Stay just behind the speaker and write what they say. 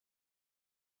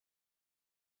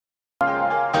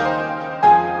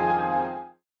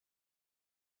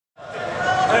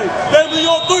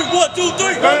3, 1, 2,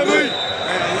 3. Family.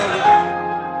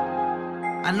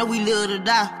 I know we live to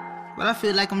die, but I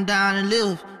feel like I'm down to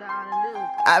live.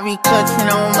 I be clutching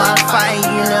on my fight,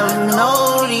 you never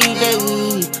know these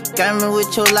days. Got me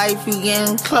with your life, you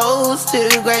getting close to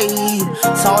the grave.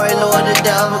 Sorry, Lord, the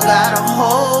devil got a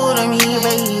hold of me,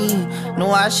 baby.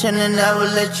 No, I shouldn't never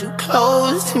let you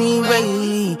close to me,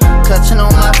 baby. Clutching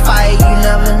on my fight, you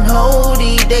never know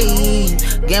these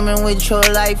days. Gaming with your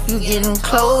life, you getting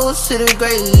close to the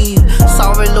grave.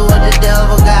 Sorry, Lord, the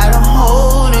devil got a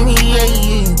hold of me,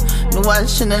 baby. Knew I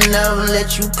should've never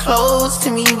let you close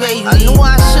to me, baby. I knew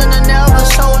I should've never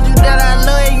showed you that I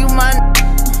love you, my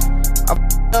I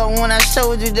f***ed up when I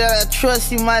showed you that I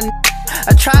trust you, my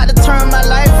I tried to turn my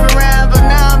life around, but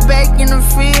now I'm back in the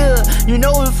field. You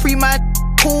know it free my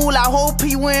cool, I hope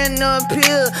he win the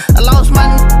appeal. I lost my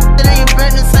it ain't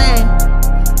been the same.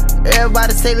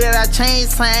 Everybody say that I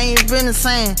changed, I ain't been the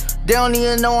same. They don't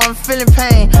even know I'm feeling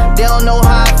pain. They don't know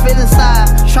how I feel inside.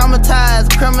 Traumatized,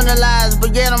 criminalized,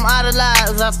 but yet I'm out of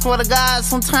lives. I swear to God,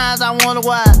 sometimes I wonder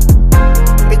why.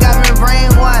 It got me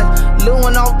brainwashed,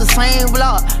 living off the same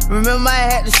block. Remember I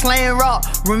had the slang rock.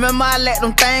 Remember I let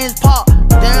them things pop.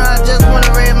 Then I just wanna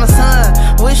raise my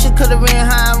son. Wish it could've been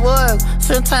how it was.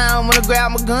 Sometimes I wanna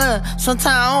grab my gun. Sometimes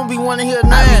I don't be wanna hear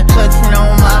nothing. I be clutching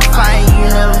on my fight, you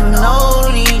never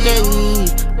know these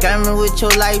days. Got me with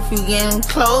your life, you getting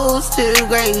close to the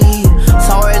grave.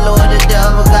 Sorry, Lord, the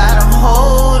devil got a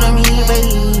hold of me,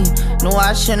 baby. No,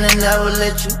 I shouldn't never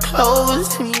let you close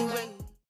to me.